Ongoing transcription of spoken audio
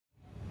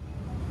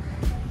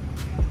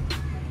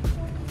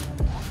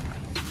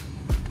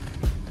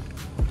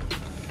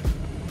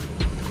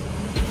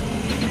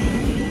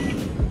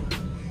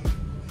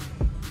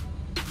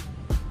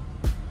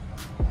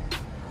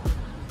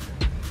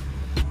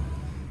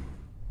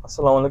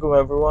Assalamu alaikum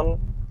everyone.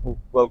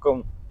 Welcome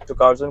to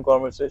Cars and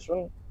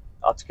Conversation.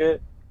 Ajke,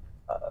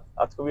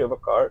 we have a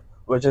car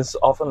which is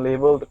often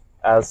labeled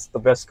as the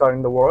best car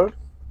in the world,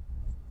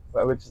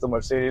 which is the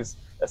Mercedes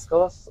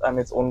S-Class, and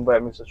it's owned by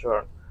Mr.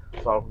 Sheran.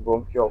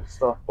 Assalamu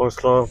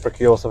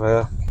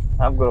Bhaiya.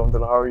 I'm good,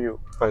 Alhamdulillah. How are you?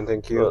 Fine,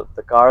 thank you. So,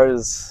 the car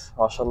is,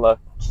 mashallah,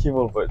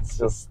 but it's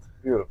just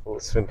beautiful.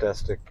 It's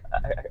fantastic.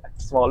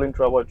 Small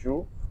intro about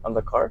you and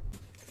the car.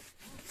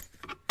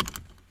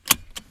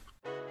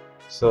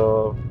 So,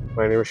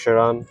 my name is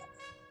Sheran,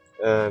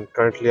 and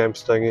currently I'm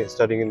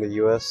studying in the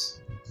US.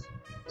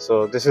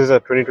 So, this is a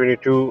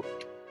 2022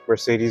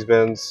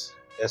 Mercedes-Benz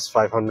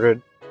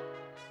S500.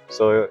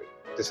 So,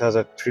 this has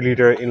a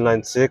 3-liter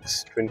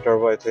inline-6 twin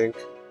turbo, I think,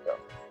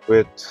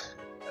 with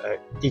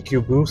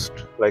EQ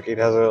boost. Like it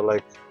has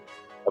a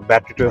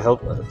battery to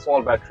help.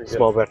 Small battery.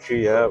 Small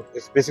battery, yeah.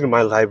 It's basically a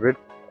mild hybrid,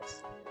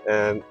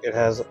 and it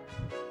has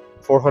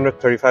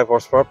 435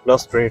 horsepower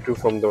plus 22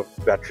 from the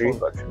battery.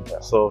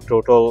 So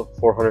total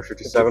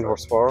 457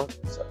 horsepower.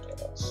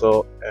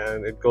 So,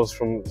 and it goes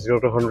from 0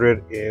 to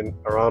 100 in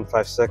around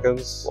 5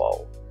 seconds.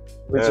 Wow.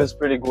 Which is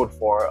pretty good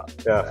for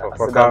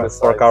for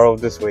a car of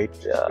this weight.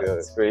 Yeah,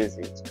 it's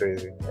crazy. It's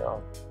crazy. Yeah.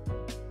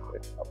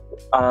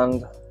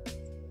 And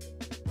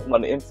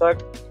in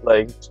fact,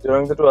 like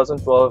during the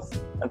 2012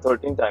 and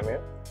 13 time,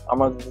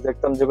 আমরা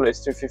দেখতাম যেগুলো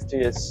S350,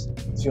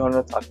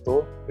 S300 থাকতো.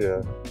 Yeah.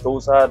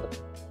 Those had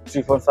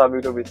 3.5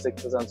 liter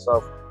V6s and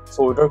stuff. So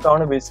ওটার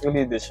কারণে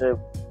basically দেশে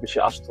বেশি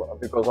আসতো না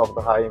because of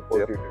the high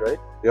import duty,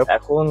 right? Yep.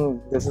 এখন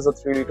this is a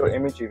 3 liter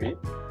MEGV,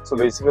 so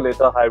basically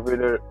এটা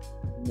hybrid এর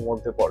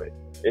মধ্যে পড়ে.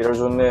 এটার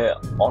জন্য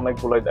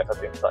অনেকগুলোই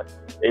দেখাতে ইনফ্যাক্ট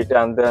এইটা,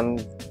 and then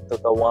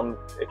the one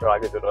এটার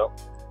আগে যেটা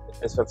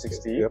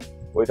S560,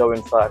 ওইটাও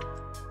ইনফ্যাক্ট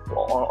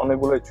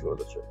অনেকগুলোই ছিল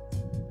দেশে.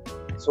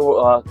 সো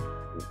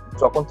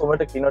যখন তোমার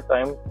এটা কেনার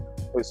টাইম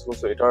হয়েছিল,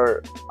 সো এটার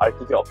আর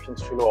কি কি অপশনস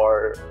ছিল, or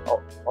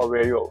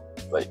were you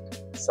like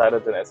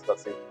decided than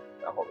S-Class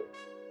না হবে?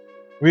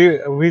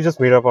 We just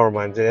made up our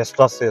mind,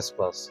 S-Class is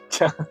S-Class.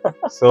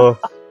 So,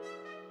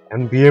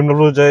 and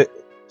BMW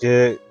যে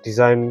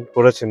ডিজাইন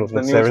করেছেন 7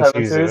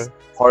 series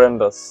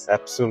horrendous,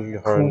 absolutely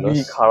horrendous.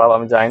 খুবই খারাপ.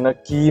 আমি জানি না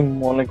কি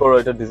মনে করো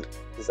এটা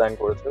ডিজাইন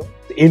করেছে.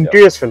 The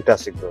interior is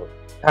fantastic though.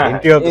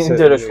 Interior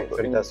is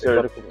fantastic.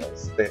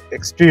 Nice. The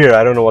exterior,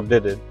 I don't know what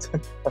they did.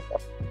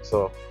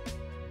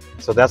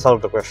 So that's out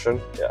of the question.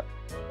 Yeah.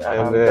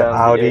 And the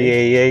Audi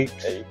A8.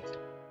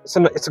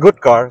 It's a good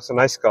car. It's a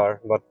nice car,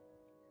 but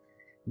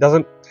it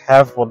doesn't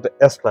have what the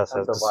S-Class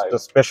has.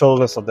 The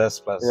specialness of the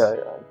S-Class. Yeah.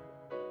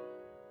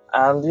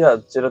 And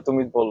যেটা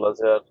তুমি বললা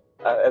যে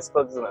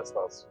S-Class is an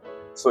S-Class.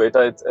 So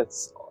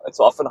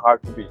it's often hard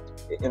to beat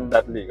in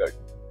that league.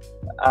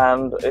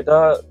 And এটা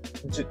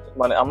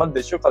মানে আমার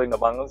দেশেও খালি না,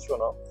 বাংলাদেশেও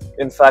না,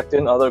 in fact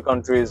in other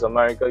countries,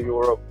 America,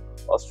 Europe,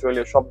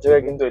 Australia, সব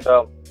জায়গায় কিন্তু এটা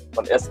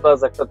মানে S-Class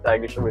একটা ট্যাগ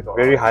হিসেবে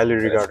very highly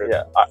regarded.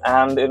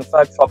 And in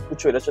fact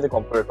সবকিছু এটার সাথে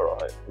কম্পেয়ার করা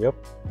হয়. Yep.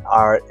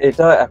 আর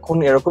এটা এখন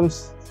এরকম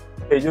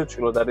স্টেজও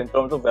ছিল that in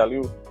terms of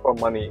value for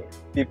money,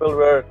 people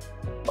were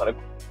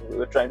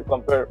trying to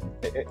compare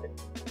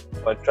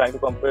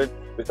it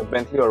with a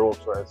Bentley or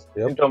Rolls Royce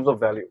in terms of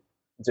value.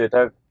 যেটা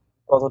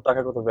কত টাকা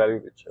কত ভ্যালু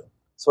দিচ্ছে.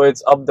 So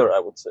it's up there, I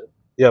would say.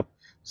 Yep.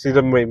 See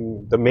the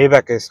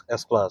Maybach is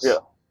S-Class.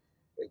 Yeah.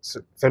 It's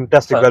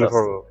fantastic value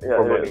for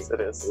money.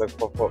 It is. Like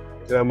for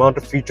the amount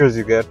of features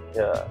you get.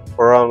 Yeah.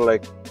 For around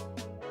like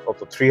up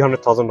to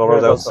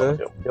 $300,000, I would say.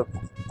 Yep.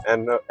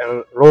 And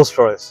Rolls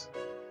Royce,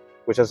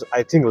 which has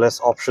I think less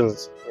options.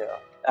 Yeah.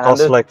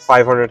 Costs like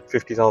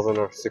 $550,000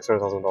 or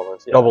 $600,000.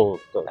 Double.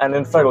 And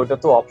in fact, ওটা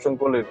তো option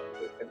করলে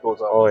it goes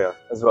up. Oh yeah.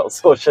 As well.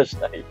 So শেষ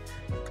নাই.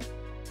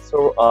 So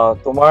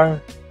তোমার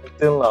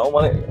till now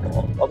মানে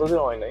অতদিন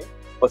হয় নাই,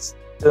 but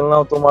till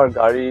now তোমার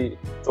গাড়ি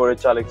চড়ে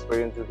চাল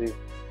এক্সপেরিয়েন্স যদি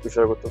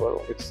share করতে পারো?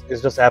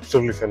 It's just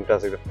absolutely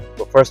fantastic.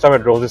 The first time I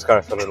drove this car,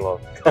 I fell in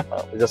love.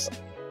 It's just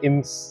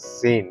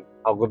insane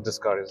how good this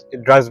car is. It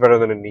drives better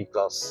than an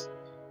E-Class.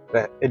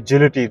 The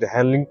agility, the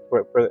handling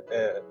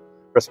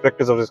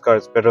perspectives of this car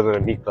is better than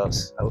an E-Class,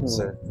 I would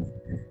say.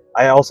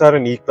 I also had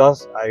an E-Class.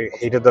 I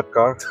hated that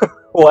car.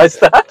 Why is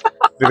that?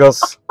 Because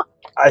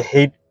I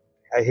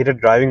hated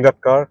driving that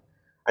car.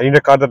 I need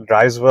a car that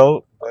drives well,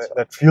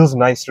 that feels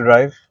nice to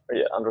drive.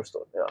 Yeah,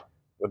 understood. Yeah.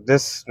 But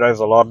this drives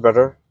a lot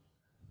better.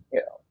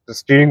 Yeah. The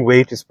steering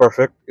weight is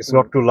perfect. It's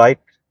not too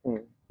light.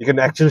 You can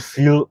actually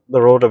feel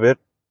the road a bit.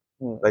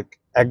 Like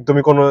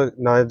একদমই কোনো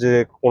না যে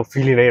কোন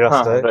ফিলই নেই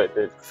রাস্তায়. Right.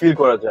 Feel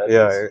করা যায়.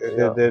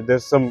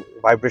 There's some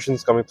vibrations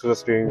coming through the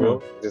steering wheel,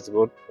 which is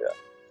good.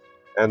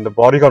 Yeah. And the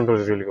body control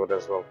is really good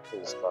as well in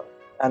this car.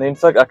 And in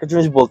fact, একটা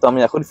জিনিস বলতে আমি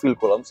এখন ফিল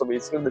করলাম. So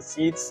basically the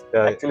seats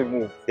actually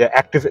move.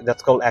 Yeah, active.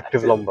 That's called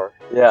active lumbar.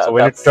 Yeah. So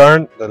when you turn,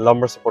 the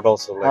lumbar support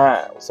also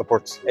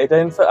supports. এটা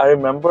in fact I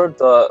remember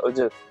the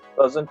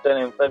 2010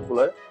 M5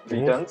 গুলো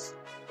returns.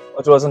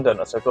 2010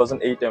 না,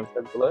 2008 M5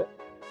 গুলো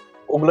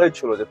ওগুলাই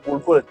ছিল যে পুল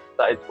করে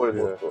tight করে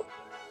বলতো.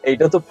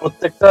 এইটা তো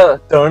প্রত্যেকটা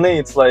টার্নে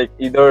it's like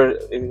either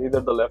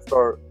the left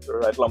or the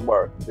right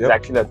lumbar is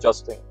actually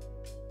adjusting.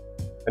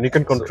 And you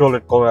can control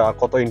it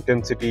কত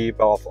intensity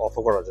বা অফ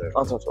করা যায়.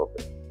 আচ্ছা,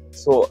 okay.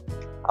 So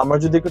আমরা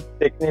যদি একটু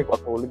টেক নিয়ে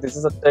কথা বলি, this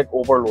is a tech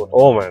overload.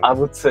 Oh man. I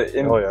would say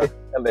in Oh,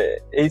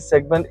 a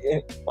segment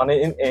মানে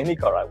in any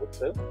car I would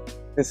say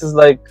this is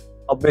like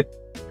a bit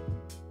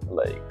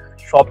like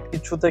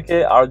সবকিছু থেকে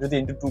আর যদি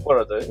into two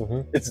করা যায়,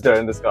 it's there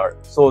in this car.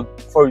 So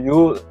for you,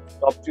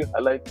 top 3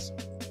 highlights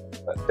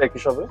tech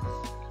হিসাবে?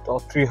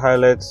 Top 3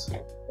 highlights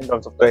in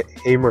terms of the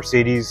Hey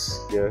Mercedes,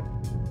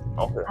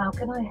 okay. How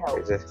can I help?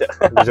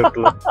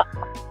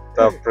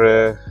 তারপরে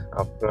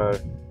আপনার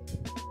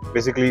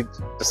basically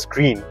the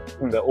screen,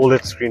 the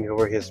OLED screen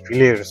over here is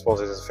really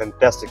responsive. It's a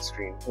fantastic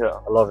screen.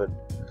 Yeah, I love it.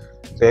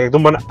 So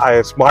একদম মানে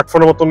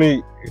স্মার্টফোনের মতনই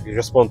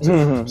responsive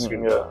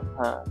screen.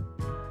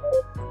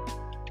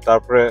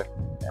 তারপরে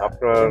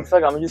আপনার in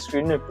fact আমি যে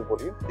স্ক্রিন নিয়ে একটু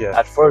বলি,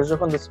 at first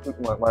যখন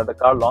মানে the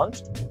car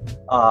launched,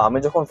 আমি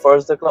যখন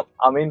ফার্স্ট দেখলাম,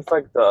 আমি in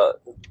fact the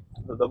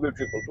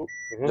W322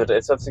 যেটা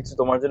S560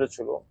 তোমার যেটা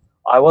ছিল,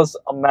 I was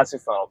a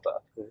massive fan of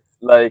that.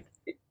 Like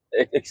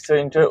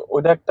exterior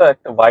ওইটা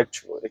একটা ভাইব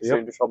ছিল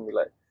exterior সব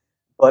মিলায়,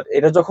 but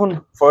এটা যখন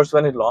first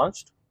when it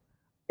launched,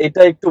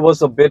 এটা একটু was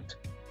a bit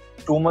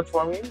too much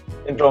for me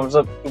in terms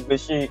of একটু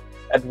বেশি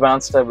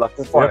advanced type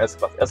লাগছে for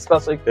S-Class.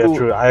 S-Class একটু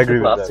I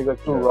agree with that.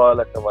 একটু royal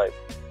একটা vibe,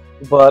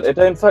 but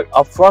এটা in fact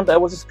upfront I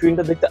was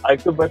screenটা দেখতে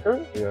একটু better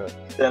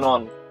than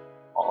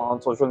on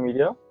social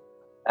media,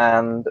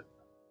 and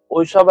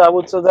ওই সব I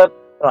would say that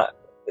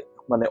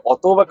মানে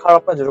অতটা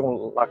খারাপ না যেরকম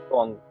লাগতো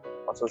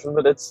on social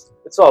media.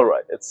 It's all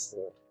right. It's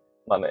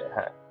মানে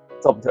হ্যাঁ,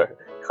 it's up there.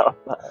 খারাপ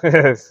না,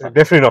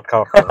 definitely not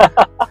খারাপ।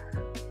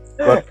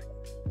 but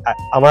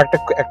আমার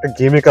একটা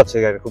গেমের কাছে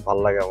খুব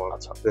ভালো লাগে আমার।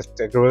 আচ্ছা,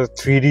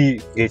 3D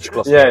gauge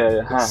cluster,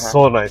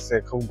 so nice,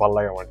 খুব ভালো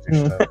লাগে আমার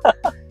জিনিসটা।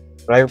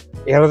 রাইট,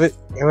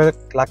 এখানে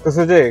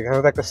লাগতেছে যে এখানে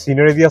একটা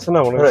সিনারি দিয়ে আছে না,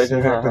 মনে হচ্ছে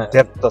একটা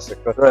ডেপথ আছে,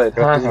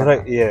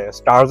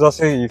 স্টারস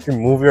আছে, if you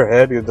move your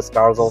head the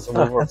stars also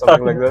move or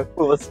something like that.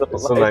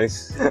 It's so nice.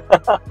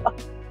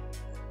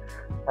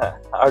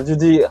 আর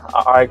যদি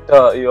আরেকটা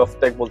অফ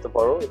টেক বলতে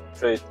পারো,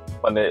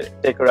 মানে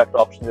টেকের একটা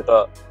অপশন যেটা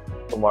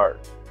তোমার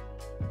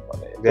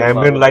মানে the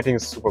ambient lighting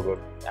is super good.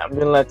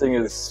 Ambient lighting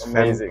is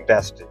amazing,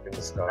 fantastic in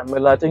this car.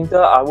 Ambient lighting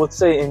টা I would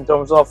say in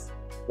terms of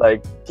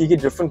like কি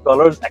different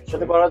colors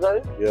actually করা যায়,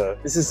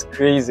 this is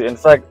crazy. In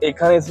fact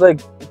ekhane it's like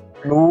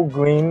blue,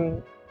 green,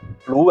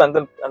 blue and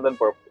then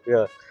purple.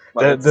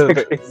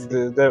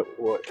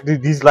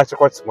 These lights are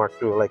quite smart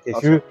too. Like if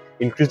you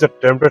increase the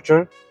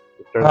temperature,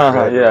 it turns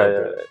red.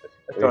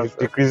 If you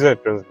decrease it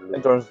turns blue.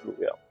 It turns blue,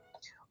 yeah.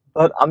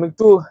 But আমি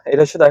একটু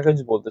এটার সাথে একটা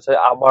জিনিস বলতে চাই,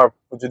 আবার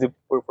যদি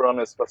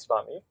পুরোনো স্পেসটা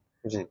আমি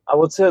I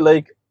would say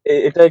like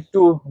এটা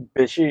একটু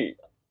বেশি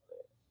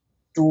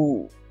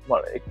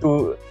মানে একটু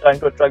trying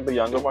to attract the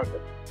younger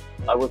market,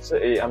 I would say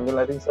এই ambient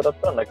lighting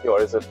setupটা নাকি, or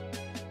is it,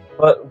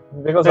 but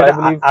because I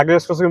believe আগের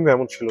স্পেসে কিন্তু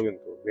এমন ছিল,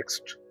 কিন্তু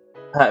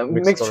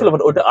mixed ছিল,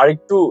 but ওটা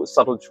আরেকটু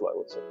subtle ছিল I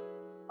would say.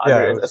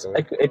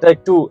 এটা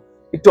একটু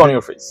on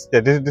your face.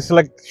 This is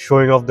like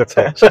showing off the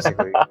tech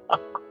basically.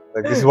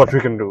 Like this is what we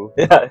can do.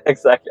 Yeah,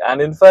 exactly. And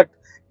in fact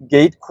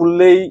gate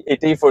খুললেই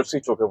এটাই first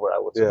চোখে পড়ে I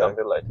would say,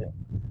 ambient lighting.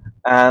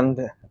 And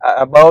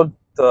about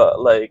the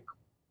like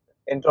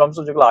in terms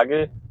of যেগুলো আগে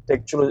take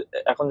ছিল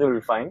এখন যেগুলো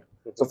refined,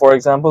 so for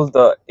example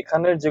the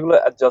এখানের যেগুলো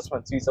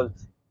adjustments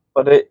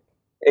but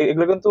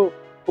এগুলো কিন্তু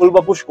পুল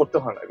বা পুশ করতে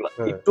হয় না, এগুলো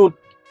একটু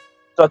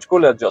টাচ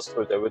করলে adjust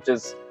হয়ে যায়, which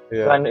is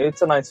and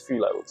it's a nice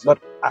feel I would say, but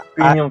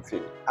premium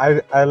feel.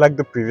 I like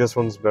the previous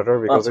ones better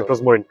because it was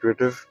more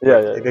intuitive.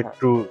 It is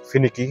too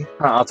finicky.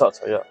 আচ্ছা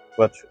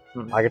but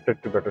I get it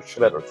better.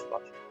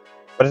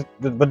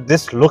 But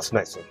this looks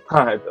nicer.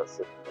 It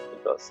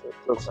does. It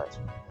looks nice.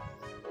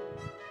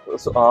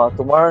 So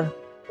তোমার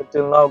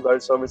till now গাড়ি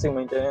servicing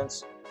maintenance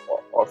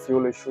or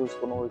fuel issues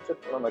কোনো হয়েছে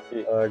নাকি?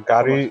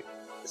 গাড়ি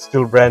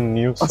still brand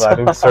new, so I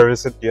didn't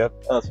service it yet.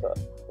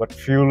 But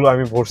fuel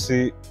আমি ভরছি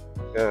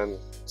and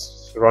it's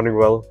running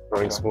well,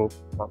 running smooth.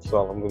 So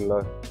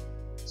alhamdulillah,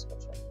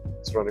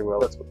 it's running well.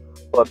 That's good.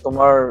 But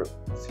তোমার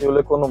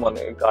fuel-এ কোনো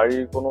মানে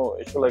গাড়ির কোনো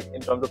issue like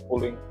in terms of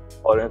cooling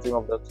or anything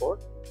of that sort?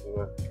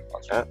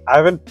 I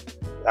haven't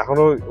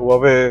এখনো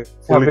ওভাবে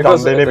fully টান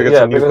দেইনি because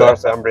it's a new car,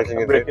 so I'm breaking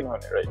it.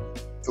 Right.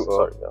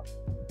 Sorry,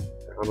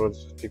 এখনো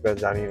ঠিকভাবে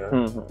জানি না।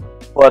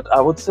 But I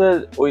would say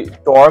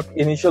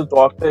initial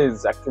torque is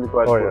actually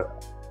quite good.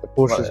 The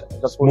push is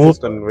smooth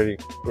and very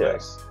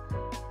nice,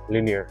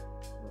 linear.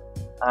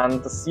 And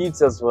the seats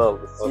as well.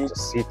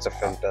 The seats are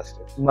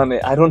fantastic. Mane,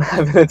 I don't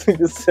have anything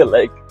to say.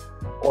 Like,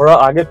 ওরা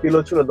আগে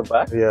pillow ছিল at the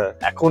back.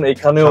 এখন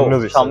এখানেও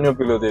সামনেও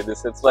pillow দিয়ে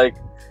দিয়েছে. It's like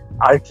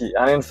arky.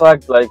 And in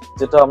fact, like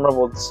যেটা আমরা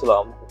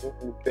বলছিলাম,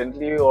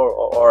 Bentley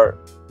or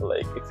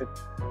like if you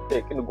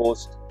take in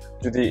Ghost,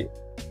 যদি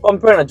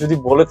compare না যদি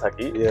বলে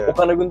থাকি,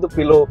 ওখানে কিন্তু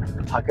pillow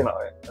থাকে না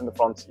in the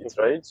front seats,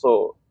 right? So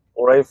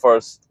ওরাই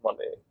first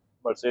মানে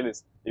Mercedes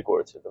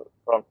করেছে the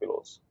front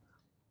pillows.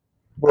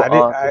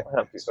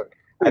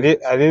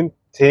 I didn't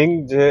think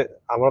যে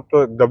আমার তো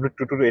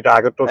W22 এটা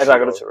আগে তো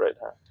right,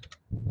 হ্যাঁ।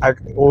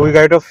 ওই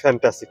গাড়িটা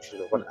ফ্যান্টাস্টিক ছিল,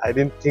 বাট আই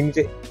ডিডন্ট থিঙ্ক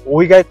যে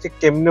ওই গাড়িতে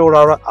কেমনে ওরা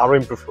আরো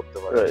ইমপ্রুভ করতে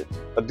পারে। Right.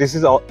 But this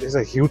is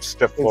a huge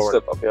step Huge forward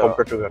step up, yeah.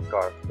 compared to that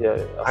car. Yeah.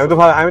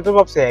 আমি তো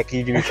ভাবছি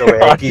একই জিনিস হবে,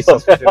 একই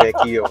সাসপেনশন,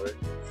 একই হবে।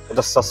 But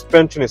the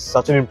suspension is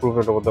such an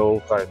improvement over the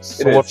old car. It's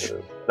so It much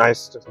is.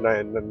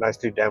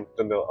 nicely damped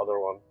than the other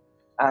one.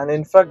 And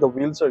in fact, the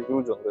wheels are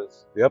huge on this.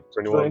 Yep,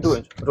 22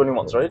 inch,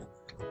 21s, right?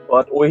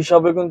 But ওই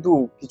হিসাবে কিন্তু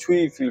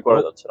কিছুই feel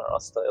করা যাচ্ছে না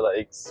রাস্তায়,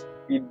 like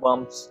speed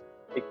bumps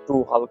একটু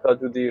হালকা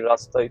যদি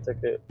রাস্তায়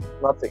থেকে,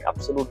 nothing,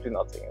 absolutely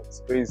nothing, it's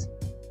crazy,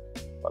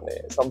 মানে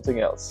সামথিং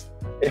এলস।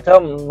 এটা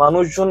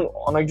মানুষজন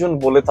অনেকজন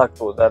বলে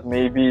থাকতো that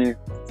maybe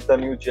the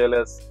new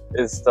GLS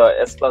is the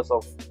S class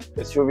of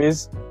SUVs.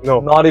 No,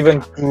 not even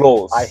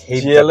close. I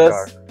hate GLS,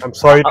 that car. I'm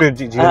sorry to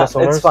GLS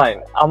owners. It's fine.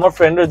 আমার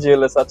ফ্রেন্ডের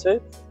GLS আছে,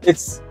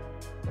 it's,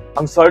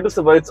 I'm sorry to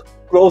say, but it's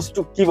close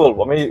to কি বলবো,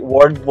 আমি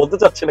word বলতে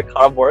চাচ্ছি না,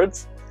 খারাপ ওয়ার্ডস,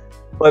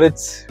 but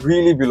it's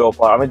really below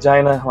par. আমি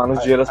জানি না মানুষ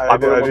GLS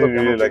পাগলের মতো কেন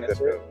really like that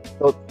কিনেছে। car.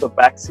 So the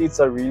back seats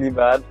are really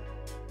bad.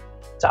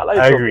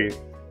 I agree.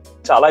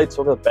 চালাই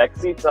ছোট, the back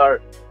seats are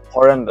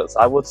horrendous.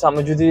 I would say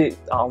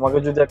আমাকে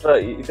যদি একটা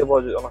ইতে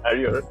পাওয়া যায়, আমার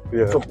হ্যারিয়ার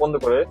চোখ বন্ধ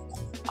করে,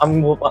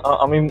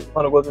 আমি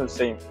মনে করছি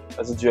same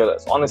as a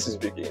GLS, honestly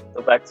speaking.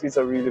 The back seats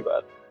are really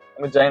bad.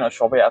 আমি জানি না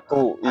সবাই এত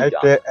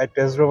I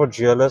test drove a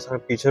GLS and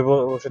পিছে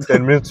বসে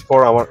 10 minutes পর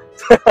আমার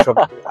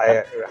I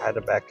had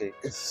a backache.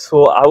 So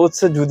I would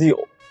say যদি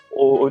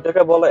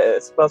ওইটাকে বলা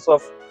S class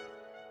of,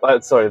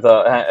 sorry, the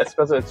S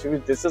class of SUV,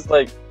 this is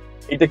like,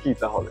 এটা কি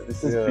তাহলে, this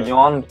is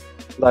beyond,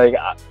 like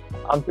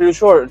I'm pretty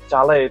sure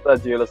চালা এটা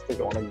GLS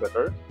থেকে অনেক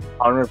better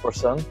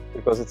 100%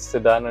 because it's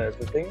sedan and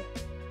everything.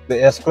 The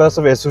S class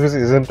of SUVs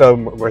isn't a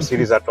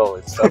Mercedes at all.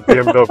 It's a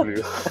BMW.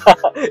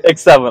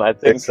 X7, I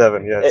think. X7,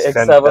 yeah. It's X7,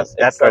 fantastic.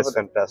 That X7, car is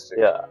fantastic.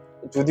 Yeah.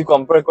 যদি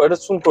compare করে, এটা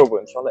শুন করবো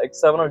ইনশাআল্লাহ,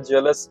 X7 আর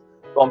GLS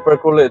compare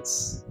করলে, it's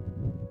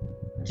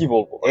কি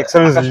বলবো,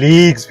 X7 is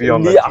leagues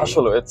beyond that.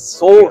 আসলে it's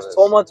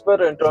so much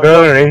better in terms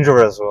better than Range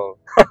Rover as well.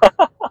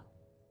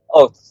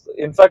 Oh,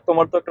 in fact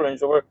তোমার তো একটা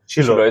Range Rover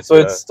ছিল, so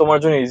it's তোমার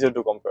জন্য easier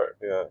to compare.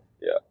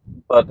 Yeah.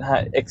 But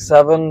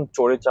X7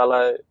 চড়ে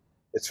চালায়,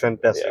 it's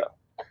fantastic.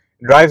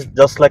 Drives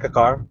just like a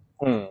car.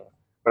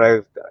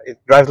 Right? It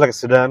drives like a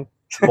sedan.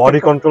 Body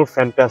control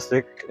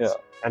fantastic.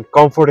 And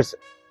comfort is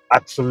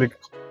absolutely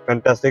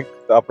fantastic.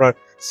 Apnar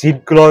seat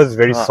gulo is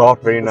very soft,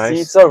 very nice.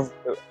 Seats are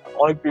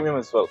অনেক premium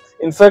as well.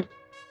 In fact,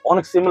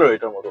 অনেক similar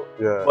এটার মতো.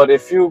 But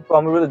if you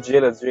compare with the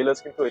GLS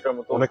কিন্তু এটার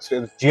মতো অনেক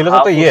GLS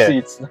তো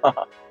seats না।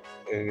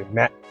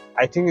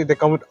 I think they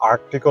come with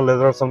Arctical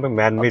leather or something,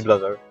 man-made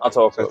leather. আচ্ছা,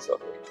 okay.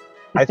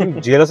 I think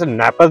GLS and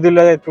Napa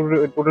dile it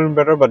would have been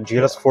better, but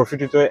GLS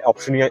 450 to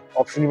option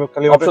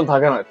খালি option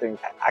থাকে না, I think.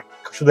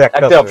 শুধু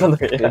একটা option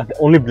থাকে,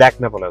 only black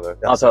Napa leather.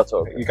 আচ্ছা,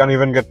 okay. You can't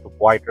even get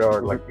white or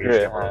like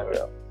gray.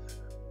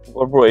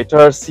 But bro,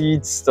 এটার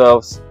seats, the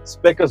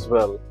spec as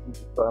well,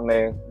 মানে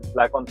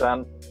black on tan,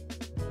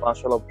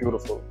 mashallah,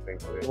 beautiful.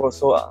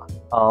 So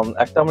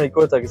একটা আমরা ইকো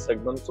থাকি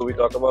segment, so we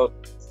talk about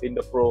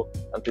Tinda Pro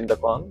and Tinda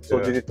Con. So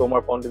যদি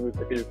তোমার point of view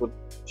থেকে you could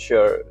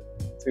share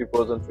 3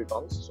 pros and 3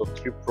 cons. So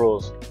 3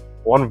 pros.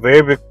 One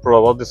very big pro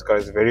about this car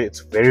is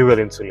it's very well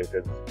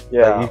insulated.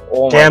 Yeah, like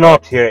you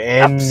cannot hear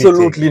anything.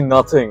 Absolutely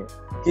nothing.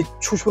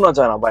 কিচ্ছু শোনা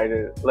যায় না বাইরে,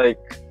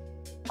 like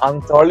I'm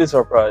thoroughly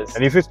surprised.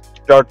 And if you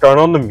turn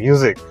on the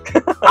music,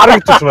 আর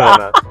কিছু শোনা যায়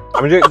না।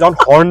 আমি যখন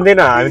হর্ন দিই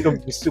না, আমি তো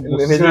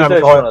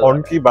হর্ন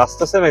কি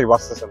বাজতেছে নাকি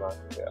বাজতেছে না।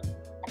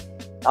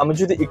 আমি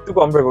যদি একটু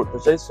কম্পেয়ার করতে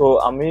চাই, সো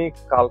আমি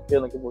কালকে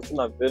নাকি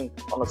বলছিলাম I've been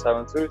on a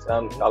 7 series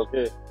and কালকে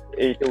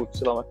 8 এ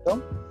উঠছিলাম একটা,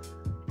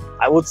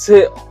 I would say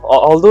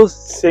although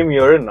same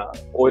year না,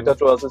 ওইটা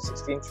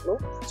 2016 ছিল,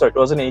 sorry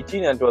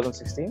 2018 and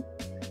 2016,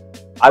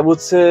 I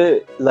would say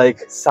like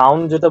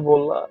sound যেটা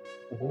বললা,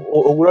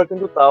 ওগুলা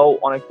কিন্তু তাও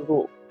অনেকটুকু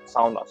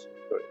সাউন্ড আসে।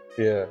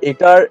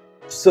 এটার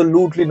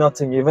absolutely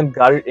nothing, even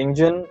গাড়ির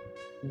ইঞ্জিন,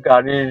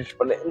 গাড়ির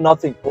মানে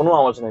nothing, কোনো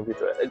আওয়াজ নেই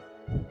ভিতরে,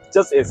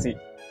 just AC.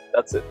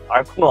 That's it.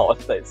 আর কোনো আওয়াজ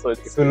নাই। So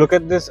if you look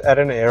at this at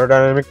an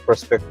aerodynamic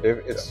perspective,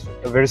 it's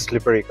a very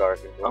slippery car.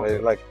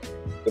 Like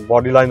the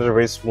body lines are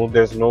very smooth.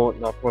 There's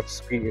not much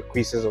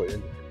creases in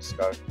this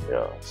car.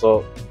 So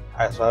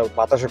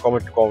বাতাসে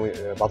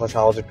বাতাসে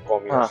আওয়াজ একটু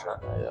কমই আসে।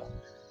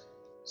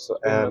 So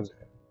and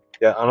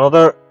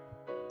another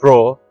pro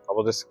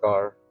about this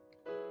car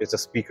is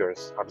the speakers.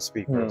 The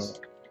speakers.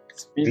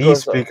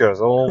 These speakers,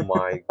 oh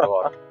my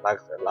god,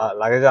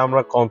 like যে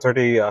আমরা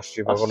কনসার্টে আসছি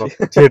বা কোনো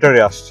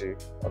থিয়েটারে আসছি,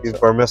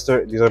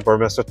 these are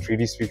Burmester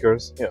 3D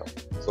speakers.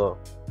 So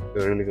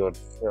they're really good.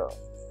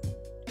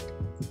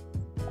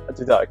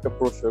 আচ্ছা, আরেকটা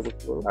প্রো শেয়ার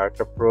করতে পারবো।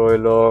 আরেকটা প্রো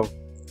হলো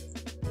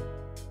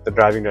the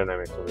driving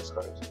dynamics of this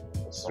car.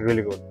 It's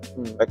really good.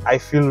 Like I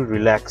feel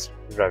relaxed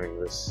driving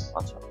this.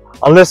 আচ্ছা,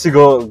 unless you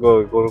go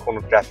কোনো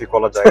ট্রাফিক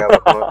ওলা জায়গা বা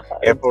কোনো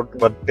এয়ারপোর্ট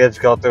বা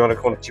তেজগাঁওতে মানে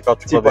কোনো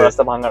চিপা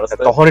রাস্তা ভাঙা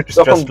রাস্তা, তখন একটু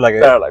স্ট্রেস লাগে,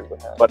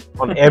 বাট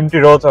অন এমটি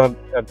রোড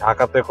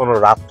ঢাকাতে কোনো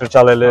রাত্রে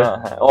চালালে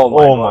oh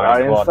my god,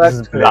 in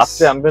fact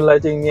রাস্তায় অ্যাম্বিয়েন্ট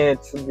লাইটিং নিয়ে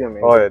it should be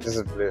amazing. Oh yeah, this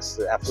is bliss,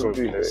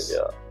 absolutely bliss.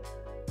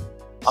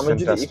 আমি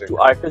যদি একটু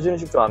আরেকটা জিনিস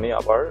একটু আনি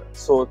আবার,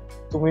 সো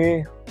তুমি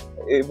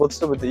what's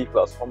with the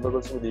E-Class, compare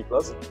with the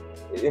E-Class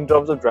in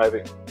terms of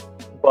driving.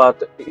 But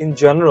in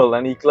general,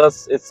 an E-Class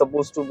is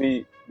supposed to be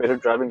better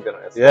driving than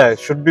an S5. Yeah, it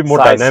should be more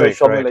dynamic,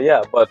 right?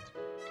 Yeah, but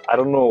I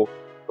don't know.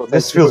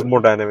 This feels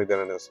more dynamic than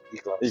an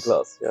E-Class.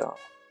 E-Class, yeah.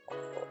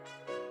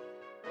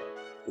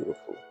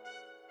 Beautiful.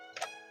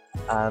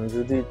 And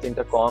যদি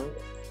তিনটা con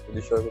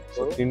যদি share করতে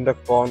পারো? তিনটা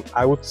con,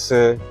 I would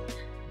say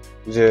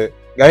যে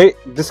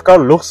this car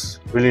looks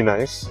really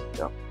nice.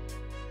 Yeah.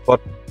 But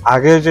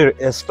আগে যে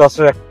S-Class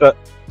এর একটা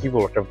কি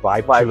বলবো একটা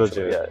vibe ছিল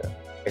যে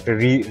একটা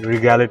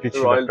regality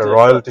ছিল, একটা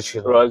royalty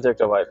ছিল, royalty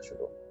একটা vibe ছিল,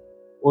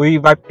 ওই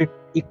vibe-টা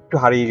একটু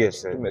হারিয়ে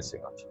গেছে।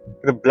 missing আছে।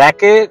 কিন্তু black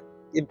A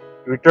it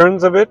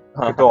returns a bit,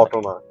 কিন্তু অত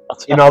না।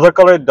 In other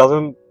color it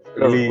doesn't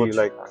really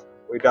like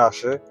ওইটা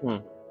আসে।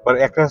 But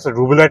একটা আছে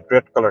rubellite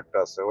red কালারটা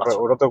আছে,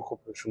 ওটা তো খুব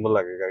সুন্দর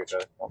লাগে গাড়িটা।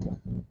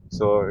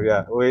 So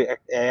yeah, ওই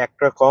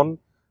একটা con,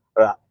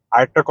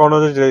 আরেকটা con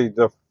আছে যে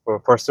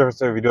ফার্স্ট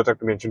ভিডিওতে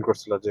একটা মেনশন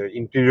করছিল যে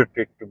ইন্টেরিয়রটা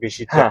একটু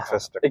বেশি টেক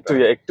ফাস্ট,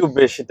 একটু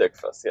বেশি টেক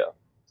ফাস্ট, ইয়া।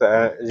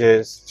 যে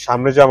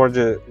সামনে যে আমার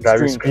যে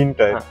ড্রাইভিং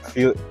স্ক্রিনটা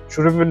feel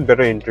should have been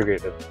better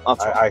integrated.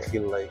 I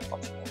feel like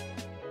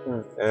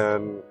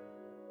and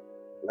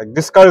like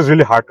this car is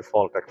really hard to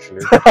fault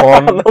actually.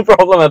 No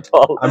problem at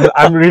all.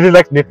 I'm really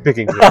like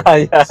nitpicking here.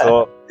 Yeah. So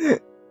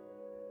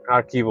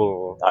আর কি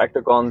বলবো,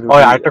 আরেকটা con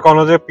আরেকটা con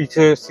যে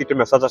পিছে সিটে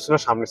message আসে না,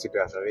 সামনে সিটে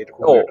আসে, এটা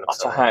খুব বেটার।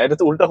 আচ্ছা হ্যাঁ, এটা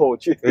তো উল্টা হওয়া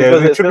উচিত।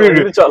 It should be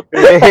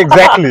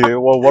exactly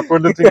what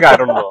were the thing, I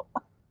don't know.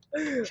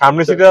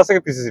 সামনে সিটে আছে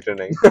কি পিছে সিটে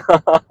নাই।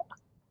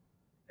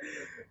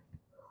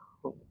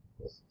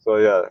 So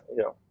yeah.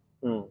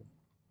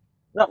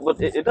 না, but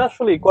এটা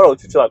আসলে করা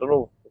উচিত, I don't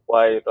know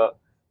why এটা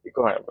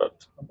করে, but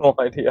no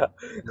idea.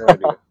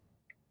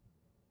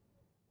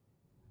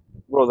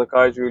 Bro, the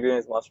car is really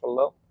nice,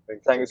 mashallah.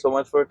 Thank you so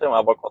much for your time.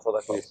 আবার কথা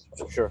দেখা হবে।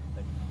 Sure.